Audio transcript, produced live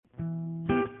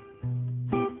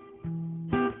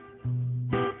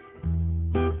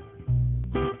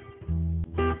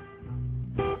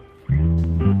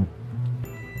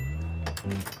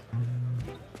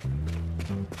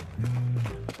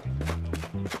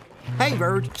Hey,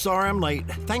 Verge. Sorry I'm late.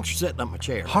 Thanks for setting up my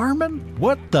chair. Harmon,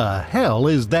 what the hell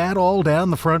is that all down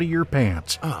the front of your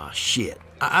pants? Ah, shit.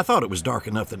 I thought it was dark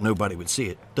enough that nobody would see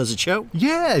it. Does it show?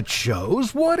 Yeah, it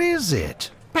shows. What is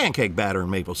it? Pancake batter and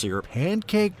maple syrup.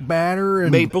 Pancake batter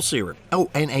and... Maple syrup.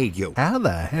 Oh, and egg yolk. How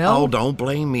the hell? Oh, don't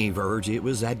blame me, Verge. It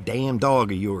was that damn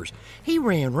dog of yours. He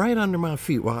ran right under my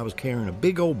feet while I was carrying a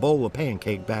big old bowl of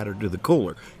pancake batter to the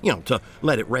cooler, to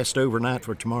let it rest overnight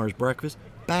for tomorrow's breakfast.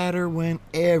 Batter went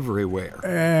everywhere.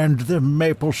 And the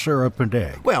maple syrup and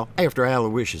egg. Well, after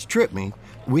Aloysius tripped me,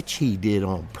 which he did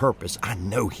on purpose, I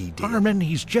know he did. Harmon,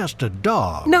 he's just a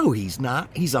dog. No, he's not.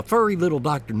 He's a furry little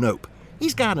Dr. Nope.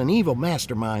 He's got an evil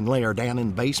mastermind lair down in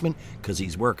the basement because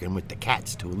he's working with the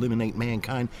cats to eliminate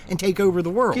mankind and take over the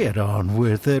world. Get on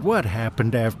with it. What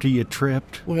happened after you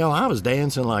tripped? Well, I was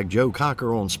dancing like Joe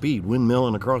Cocker on speed,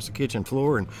 windmilling across the kitchen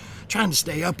floor and trying to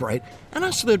stay upright, and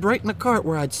I slid right in the cart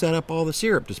where I'd set up all the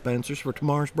syrup dispensers for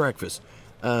tomorrow's breakfast.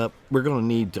 We're going to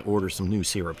need to order some new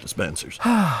syrup dispensers.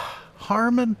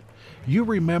 Harmon, you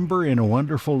remember in A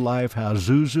Wonderful Life how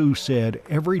Zuzu said,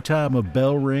 every time a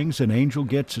bell rings, an angel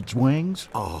gets its wings?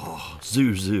 Oh,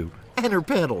 Zuzu. And her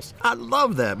pedals. I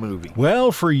love that movie.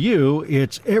 Well, for you,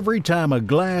 it's every time a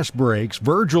glass breaks,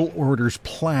 Virgil orders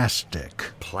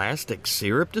plastic. Plastic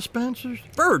syrup dispensers?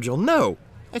 Virgil, no.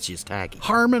 That's just tacky.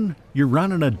 Harmon, you're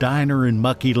running a diner in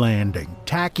Mucky Landing.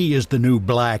 Tacky is the new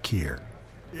black here.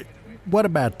 What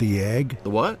about the egg?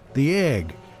 The what? The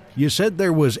egg. You said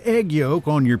there was egg yolk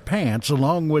on your pants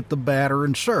along with the batter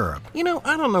and syrup. I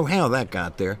don't know how that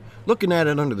got there. Looking at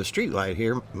it under the streetlight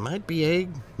here, might be egg,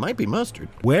 might be mustard.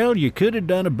 Well, you could have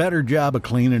done a better job of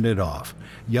cleaning it off.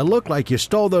 You look like you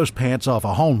stole those pants off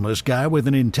a homeless guy with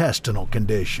an intestinal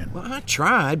condition. Well, I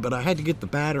tried, but I had to get the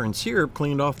batter and syrup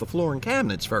cleaned off the floor and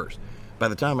cabinets first. By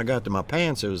the time I got to my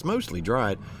pants, it was mostly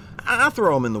dried. I'll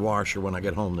throw them in the washer when I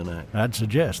get home tonight. I'd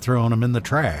suggest throwing them in the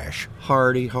trash.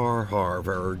 Hardy har har,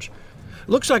 Verge.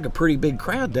 Looks like a pretty big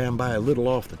crowd down by a little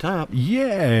off the top.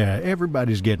 Yeah,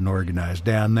 everybody's getting organized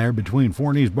down there between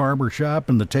Forney's Barber Shop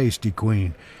and the Tasty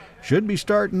Queen. Should be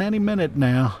starting any minute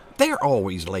now. They're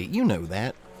always late, you know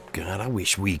that. God, I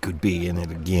wish we could be in it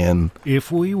again.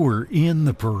 If we were in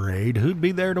the parade, who'd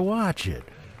be there to watch it?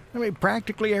 I mean,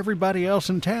 practically everybody else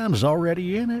in town is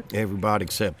already in it. Everybody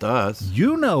except us.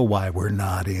 You know why we're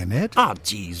not in it. Oh,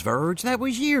 geez, Verge, that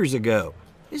was years ago.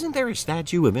 Isn't there a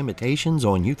statue of imitations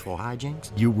on youthful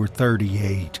hijinks? You were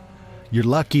 38. You're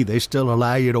lucky they still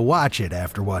allow you to watch it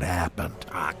after what happened.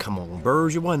 Ah, come on,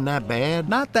 Verge, it wasn't that bad.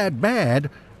 Not that bad.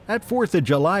 That 4th of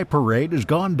July parade has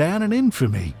gone down in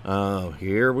infamy. Oh,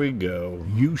 here we go.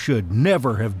 You should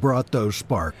never have brought those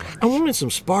sparklers. I wanted some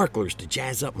sparklers to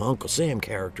jazz up my Uncle Sam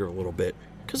character a little bit,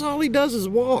 'cause all he does is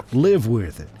walk. Live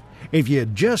with it. If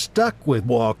you'd just stuck with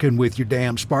walking with your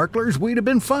damn sparklers, we'd have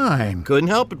been fine. Couldn't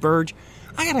help it, Verge.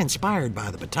 I got inspired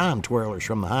by the baton twirlers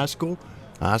from the high school.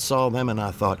 I saw them and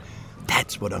I thought,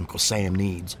 that's what Uncle Sam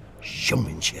needs.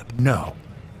 Showmanship. No,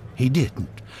 he didn't.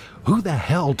 Who the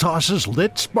hell tosses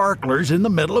lit sparklers in the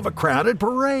middle of a crowded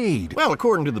parade? Well,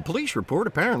 according to the police report,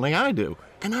 apparently I do.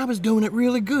 And I was doing it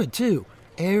really good, too.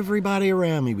 Everybody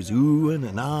around me was oohing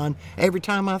and on every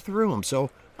time I threw them, so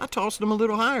I tossed them a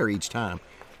little higher each time.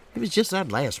 It was just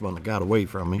that last one that got away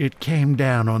from me. It came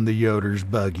down on the Yoder's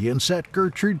buggy and set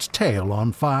Gertrude's tail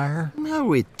on fire.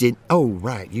 No, it didn't. Oh,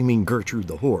 right, you mean Gertrude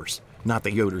the horse, not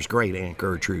the Yoder's great-aunt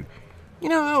Gertrude.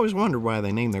 I always wondered why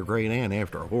they named their great-aunt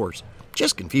after a horse.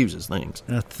 Just confuses things.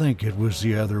 I think it was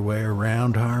the other way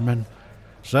around, Harmon.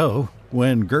 So,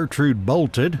 when Gertrude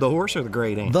bolted... The horse or the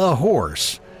great-aunt? The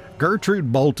horse.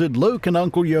 Gertrude bolted, Luke and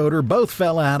Uncle Yoder both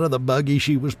fell out of the buggy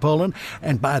she was pulling,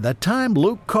 and by the time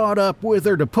Luke caught up with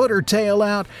her to put her tail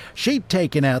out, she'd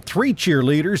taken out 3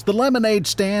 cheerleaders, the lemonade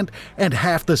stand, and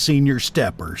half the senior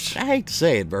steppers. I hate to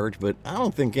say it, Verge, but I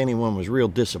don't think anyone was real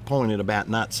disappointed about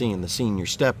not seeing the senior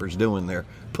steppers doing their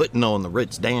putting on the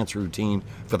Ritz dance routine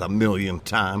for the millionth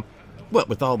time. What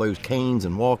with all those canes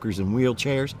and walkers and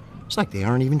wheelchairs? It's like they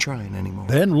aren't even trying anymore.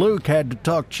 Then Luke had to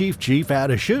talk Chief out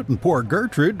of shooting poor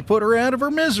Gertrude to put her out of her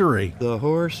misery. The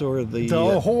horse or the...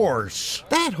 The horse.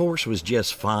 That horse was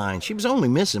just fine. She was only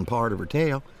missing part of her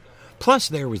tail. Plus,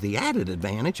 there was the added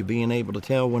advantage of being able to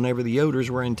tell whenever the Yoders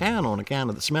were in town on account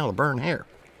of the smell of burnt hair.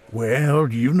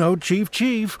 Well, you know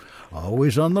Chief.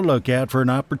 Always on the lookout for an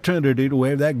opportunity to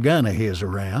wave that gun of his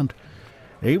around.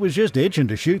 He was just itching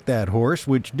to shoot that horse,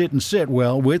 which didn't sit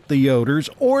well with the Yoders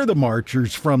or the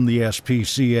marchers from the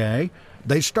SPCA.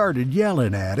 They started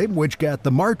yelling at him, which got the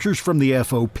marchers from the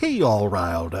FOP all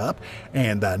riled up,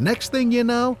 and the next thing you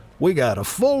know, we got a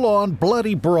full-on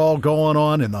bloody brawl going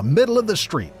on in the middle of the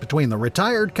street between the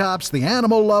retired cops, the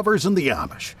animal lovers, and the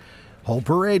Amish. Whole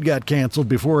parade got canceled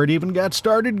before it even got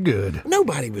started good.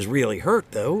 Nobody was really hurt,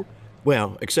 though.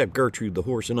 Well, except Gertrude the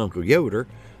horse and Uncle Yoder.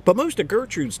 But most of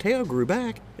Gertrude's tail grew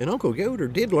back, and Uncle Yoder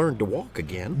did learn to walk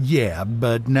again. Yeah,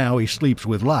 but now he sleeps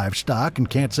with livestock and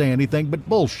can't say anything but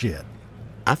bullshit.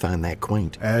 I find that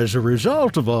quaint. As a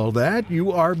result of all that,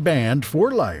 you are banned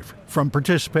for life from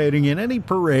participating in any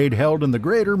parade held in the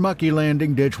greater Mucky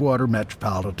Landing Ditchwater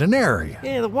metropolitan area.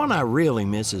 Yeah, the one I really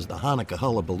miss is the Hanukkah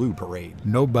Hullabaloo Parade.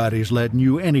 Nobody's letting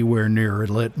you anywhere near a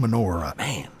lit menorah.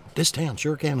 Man, this town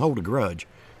sure can hold a grudge.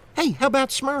 Hey, how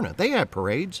about Smyrna? They have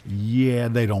parades. Yeah,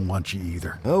 they don't want you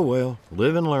either. Oh well,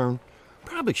 live and learn.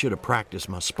 Probably should have practiced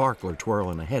my sparkler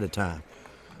twirling ahead of time.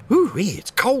 Whew,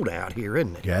 it's cold out here,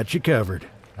 isn't it? Got you covered.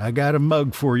 I got a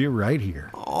mug for you right here.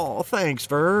 Oh, thanks,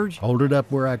 Verge. Hold it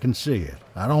up where I can see it.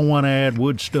 I don't want to add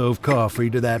wood stove coffee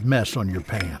to that mess on your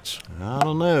pants. I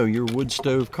don't know, your wood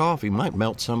stove coffee might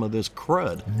melt some of this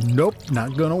crud. Nope,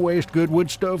 not gonna waste good wood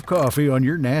stove coffee on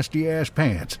your nasty-ass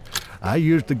pants. I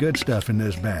used the good stuff in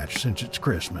this batch since it's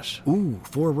Christmas. Ooh,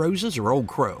 Four Roses or Old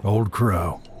Crow? Old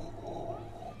Crow.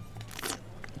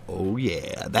 Oh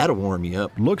yeah, that'll warm you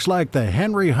up. Looks like the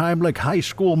Henry Heimlich High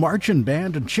School marching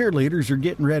band and cheerleaders are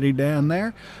getting ready down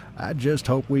there. I just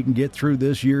hope we can get through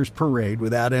this year's parade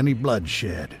without any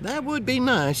bloodshed. That would be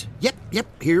nice.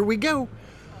 Yep, here we go.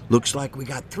 Looks like we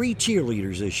got 3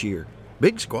 cheerleaders this year.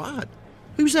 Big squad.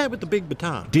 Who's that with the big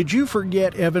baton? Did you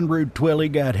forget Evinrude Twilly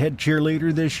got head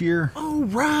cheerleader this year? Oh,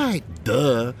 right.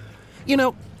 Duh. You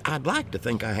know, I'd like to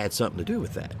think I had something to do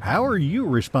with that. How are you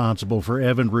responsible for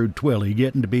Evinrude Twilly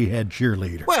getting to be head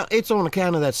cheerleader? Well, it's on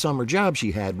account of that summer job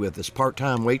she had with us,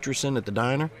 part-time waitressing at the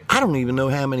diner. I don't even know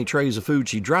how many trays of food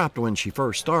she dropped when she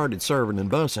first started serving and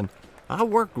bussing. I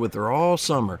worked with her all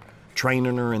summer,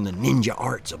 training her in the ninja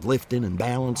arts of lifting and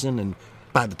balancing, and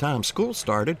by the time school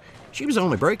started, she was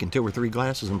only breaking 2 or 3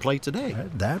 glasses and plates a day.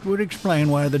 That would explain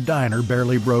why the diner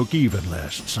barely broke even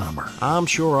last summer. I'm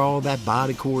sure all that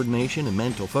body coordination and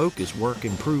mental focus work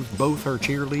improved both her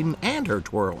cheerleading and her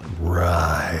twirling.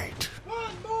 Right.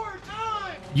 One more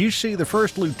time! You see the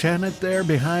first lieutenant there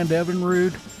behind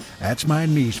Evinrude? That's my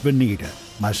niece, Benita,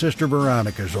 my sister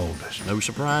Veronica's oldest. No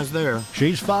surprise there.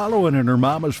 She's following in her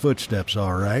mama's footsteps,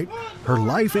 all right. Her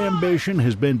life ambition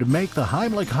has been to make the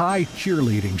Heimlich High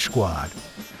cheerleading squad.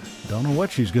 Don't know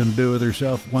what she's going to do with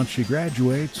herself once she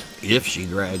graduates. If she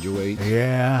graduates.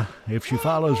 Yeah, if she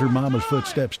follows her mama's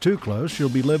footsteps too close, she'll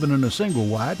be living in a single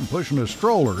wide and pushing a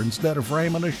stroller instead of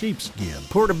framing a sheepskin.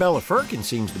 Portabella Firkin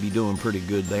seems to be doing pretty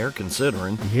good there,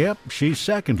 considering. Yep, she's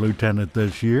second lieutenant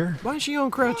this year. Why is she on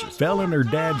crutches? Fell in her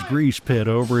dad's grease pit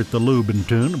over at the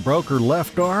Lubentune and broke her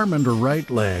left arm and her right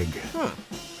leg. Huh.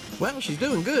 Well, she's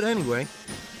doing good anyway.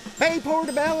 Hey,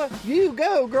 Portabella, you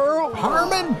go, girl.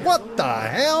 Harmon, what the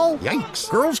hell? Yikes.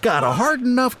 Girl's got a hard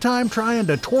enough time trying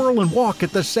to twirl and walk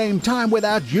at the same time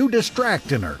without you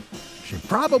distracting her. She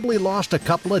probably lost a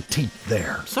couple of teeth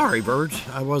there. Sorry, Verge,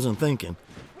 I wasn't thinking.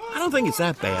 I don't think it's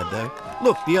that bad, though.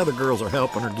 Look, the other girls are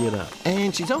helping her get up.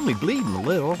 And she's only bleeding a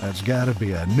little. That's gotta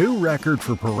be a new record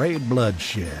for parade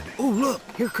bloodshed. Oh, look,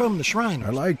 here come the Shriners.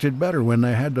 I liked it better when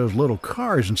they had those little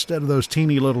cars instead of those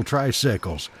teeny little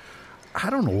tricycles. I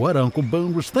don't know what Uncle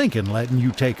Boone was thinking, letting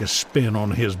you take a spin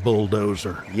on his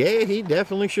bulldozer. Yeah, he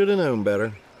definitely should have known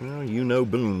better. Well, you know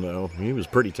Boone, though. He was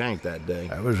pretty tanked that day.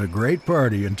 That was a great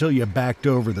party until you backed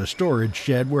over the storage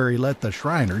shed where he let the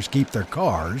Shriners keep their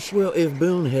cars. Well, if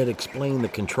Boone had explained the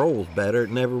controls better,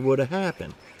 it never would have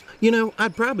happened. You know,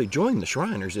 I'd probably join the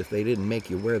Shriners if they didn't make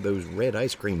you wear those red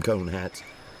ice cream cone hats.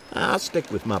 I'll stick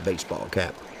with my baseball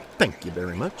cap. Thank you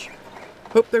very much.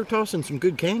 Hope they're tossing some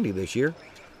good candy this year.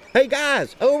 Hey,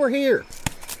 guys, over here.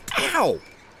 Ow!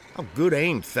 Oh, good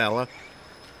aim, fella.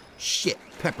 Shit,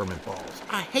 peppermint balls.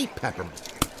 I hate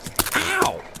peppermint.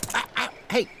 Ow!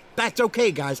 Hey, that's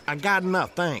okay, guys. I got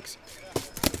enough, thanks.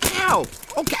 Ow!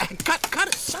 Okay, cut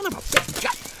it, son of a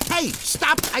bitch. Hey,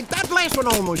 stop. That last one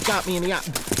almost got me in the eye.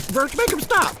 Verge, make him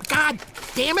stop. God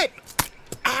damn it.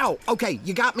 Ow! Okay,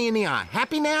 you got me in the eye.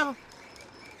 Happy now?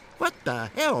 What the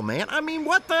hell, man? I mean,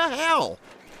 what the hell?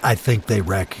 I think they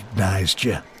recognized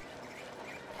you.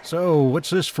 So,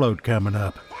 what's this float coming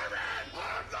up?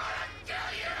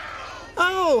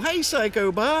 Oh, hey,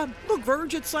 Psycho Bob. Look,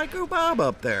 Verge, it's Psycho Bob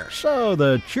up there. So,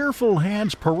 the Cheerful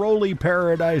Hands Parolee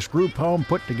Paradise Group Home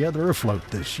put together a float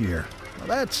this year. Well,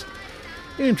 that's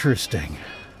interesting.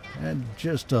 and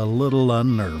just a little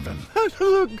unnerving.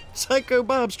 Look, Psycho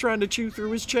Bob's trying to chew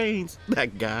through his chains.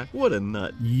 That guy, what a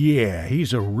nut. Yeah,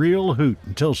 he's a real hoot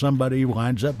until somebody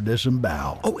winds up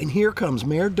disemboweled. Oh, and here comes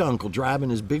Mayor Dunkel driving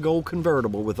his big old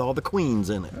convertible with all the queens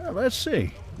in it. Let's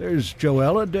see. There's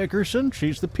Joella Dickerson,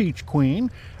 she's the peach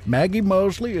queen. Maggie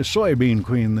Mosley is soybean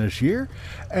queen this year.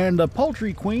 And the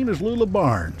poultry queen is Lula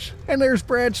Barnes. And there's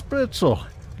Brad Spitzel.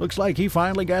 Looks like he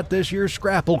finally got this year's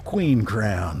Scrapple Queen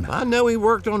crown. I know he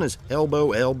worked on his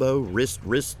elbow,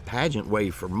 wrist pageant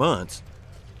wave for months.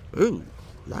 Ooh,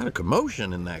 a lot of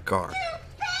commotion in that car.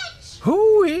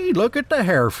 Hooey, look at the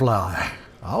hair fly.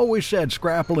 I always said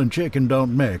Scrapple and chicken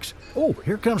don't mix. Oh,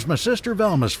 here comes my sister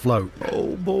Velma's float.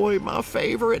 Oh boy, my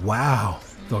favorite. Wow,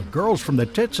 the girls from the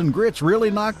Tits and Grits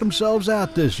really knocked themselves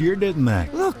out this year, didn't they?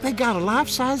 Look, they got a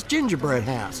life-size gingerbread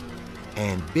house.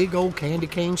 And big old candy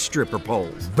cane stripper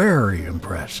poles. Very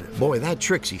impressive. Boy, that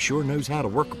Trixie sure knows how to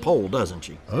work a pole, doesn't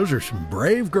she? Those are some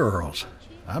brave girls.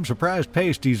 I'm surprised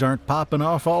pasties aren't popping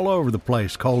off all over the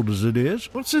place, cold as it is.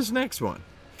 What's this next one?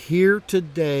 Here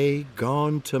today,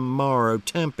 gone tomorrow,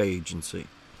 temp agency.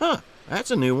 Huh,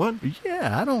 that's a new one.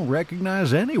 Yeah, I don't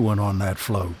recognize anyone on that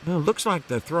float. Well, looks like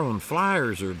they're throwing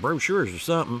flyers or brochures or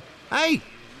something. Hey,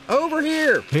 over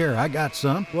here. Here, I got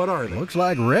some. What are they? Looks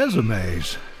like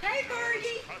resumes. Hey,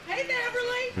 Fergie. Hey,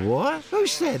 Beverly. What? Who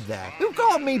said that? Who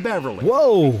called me Beverly?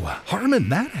 Whoa, Harmon,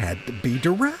 that had to be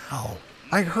Doral.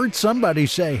 I heard somebody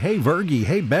say, hey, Vergie,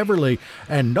 hey, Beverly,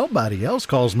 and nobody else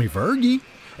calls me Vergie.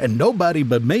 And nobody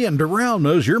but me and Doral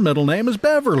knows your middle name is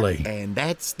Beverly. And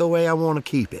that's the way I want to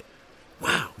keep it.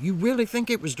 Wow, you really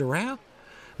think it was Doral?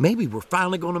 Maybe we're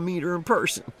finally going to meet her in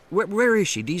person. Where is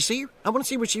she? Do you see her? I want to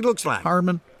see what she looks like.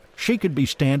 Harmon, she could be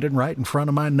standing right in front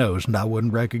of my nose, and I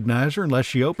wouldn't recognize her unless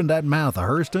she opened that mouth of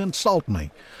hers to insult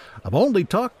me. I've only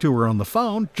talked to her on the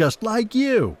phone, just like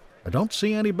you. I don't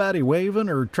see anybody waving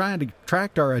or trying to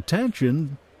attract our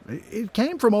attention. It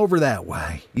came from over that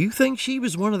way. You think she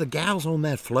was one of the gals on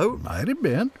that float? Might have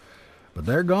been, but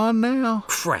they're gone now.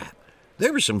 Crap.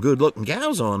 There were some good-looking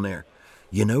gals on there.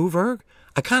 You know, Verg,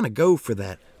 I kind of go for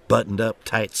that buttoned-up,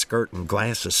 tight skirt and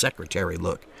glasses secretary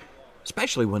look,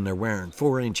 especially when they're wearing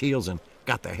 4-inch heels and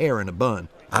got their hair in a bun.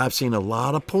 I've seen a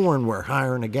lot of porn where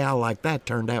hiring a gal like that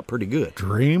turned out pretty good.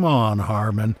 Dream on,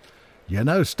 Harmon. You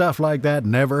know stuff like that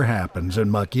never happens in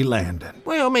Mucky Landing.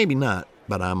 Well, maybe not,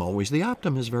 but I'm always the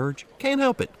optimist, Verge. Can't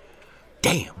help it.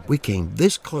 Damn, we came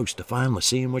this close to finally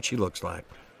seeing what she looks like.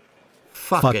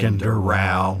 Fucking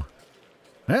Doral.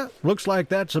 Well, looks like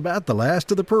that's about the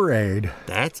last of the parade.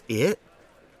 That's it?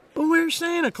 But where's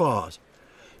Santa Claus?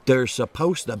 There's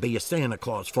supposed to be a Santa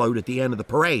Claus float at the end of the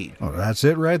parade. Oh, that's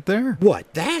it right there?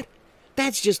 What, that?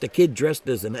 That's just a kid dressed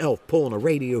as an elf pulling a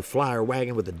radio flyer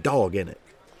wagon with a dog in it.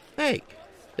 Hey,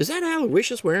 is that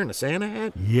Aloysius wearing a Santa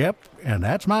hat? Yep, and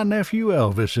that's my nephew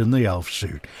Elvis in the elf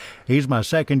suit. He's my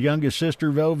second youngest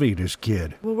sister Velveeta's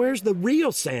kid. Well, where's the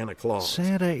real Santa Claus?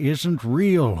 Santa isn't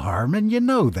real, Harmon. You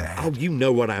know that. Oh, you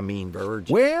know what I mean, Verge.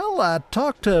 Well, I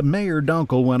talked to Mayor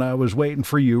Dunkel when I was waiting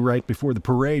for you right before the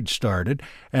parade started,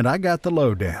 and I got the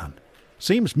lowdown.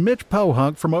 Seems Mitch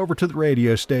Pohunk from over to the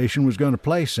radio station was going to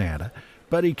play Santa,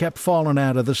 but he kept falling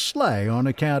out of the sleigh on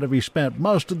account of he spent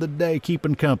most of the day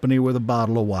keeping company with a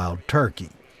bottle of wild turkey.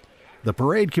 The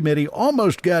parade committee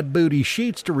almost got Booty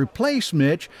Sheets to replace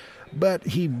Mitch, but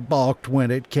he balked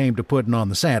when it came to putting on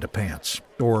the Santa pants,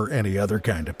 or any other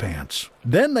kind of pants.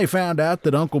 Then they found out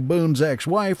that Uncle Boone's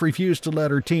ex-wife refused to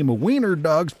let her team of wiener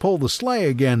dogs pull the sleigh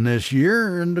again this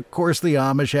year, and of course the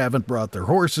Amish haven't brought their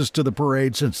horses to the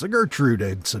parade since the Gertrude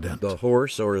incident. The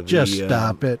horse or the... Just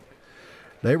stop it.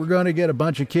 They were going to get a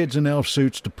bunch of kids in elf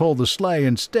suits to pull the sleigh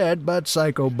instead, but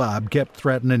Psycho Bob kept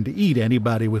threatening to eat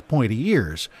anybody with pointy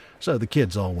ears, so the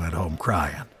kids all went home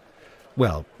crying.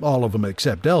 Well, all of them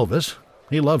except Elvis.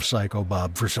 He loved Psycho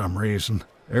Bob for some reason.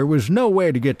 There was no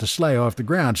way to get the sleigh off the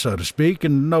ground, so to speak,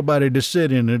 and nobody to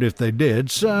sit in it if they did,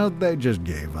 so they just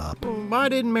gave up. Well, why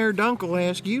didn't Mayor Dunkel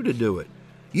ask you to do it?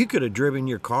 You could have driven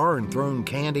your car and thrown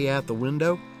candy out the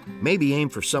window. Maybe aim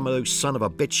for some of those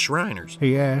son-of-a-bitch Shriners.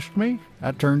 He asked me.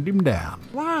 I turned him down.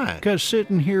 Why? 'Cause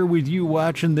sitting here with you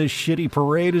watching this shitty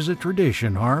parade is a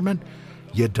tradition, Harmon.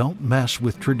 You don't mess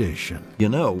with tradition. You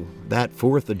know, that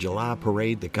 4th of July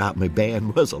parade that got me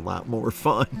banned was a lot more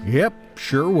fun. Yep,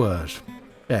 sure was.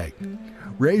 Hey,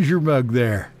 raise your mug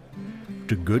there.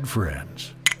 To good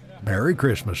friends. Merry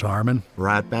Christmas, Harmon.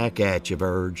 Right back at you,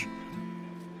 Verge.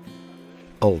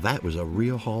 Oh, that was a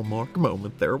real Hallmark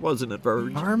moment there, wasn't it,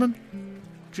 Verge? Harmon,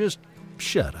 just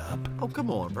shut up. Oh,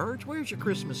 come on, Verge. Where's your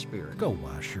Christmas spirit? Go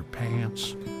wash your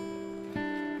pants.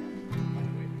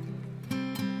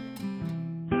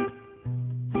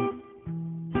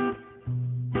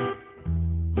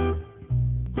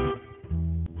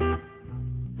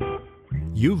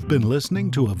 You've been listening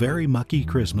to A Very Mucky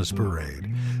Christmas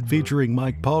Parade, featuring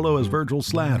Mike Polo as Virgil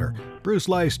Slatter, Bruce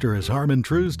Leister as Harmon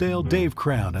Truesdale, Dave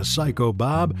Crown as Psycho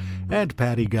Bob, and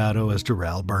Patty Gatto as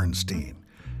Terrell Bernstein.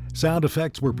 Sound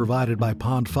effects were provided by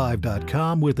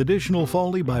Pond5.com with additional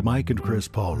Foley by Mike and Chris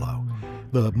Polo.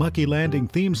 The Mucky Landing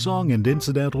theme song and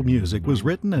incidental music was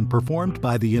written and performed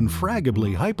by the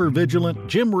infraggably hypervigilant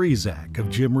Jim Rezac of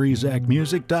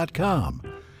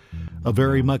JimRezacMusic.com. A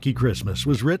Very Mucky Christmas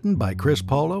was written by Chris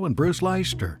Polo and Bruce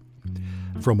Leister.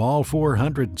 From all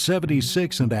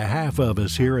 476 and a half of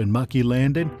us here in Mucky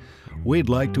Landing, we'd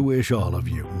like to wish all of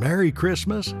you Merry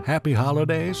Christmas, Happy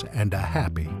Holidays, and a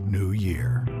Happy New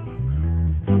Year.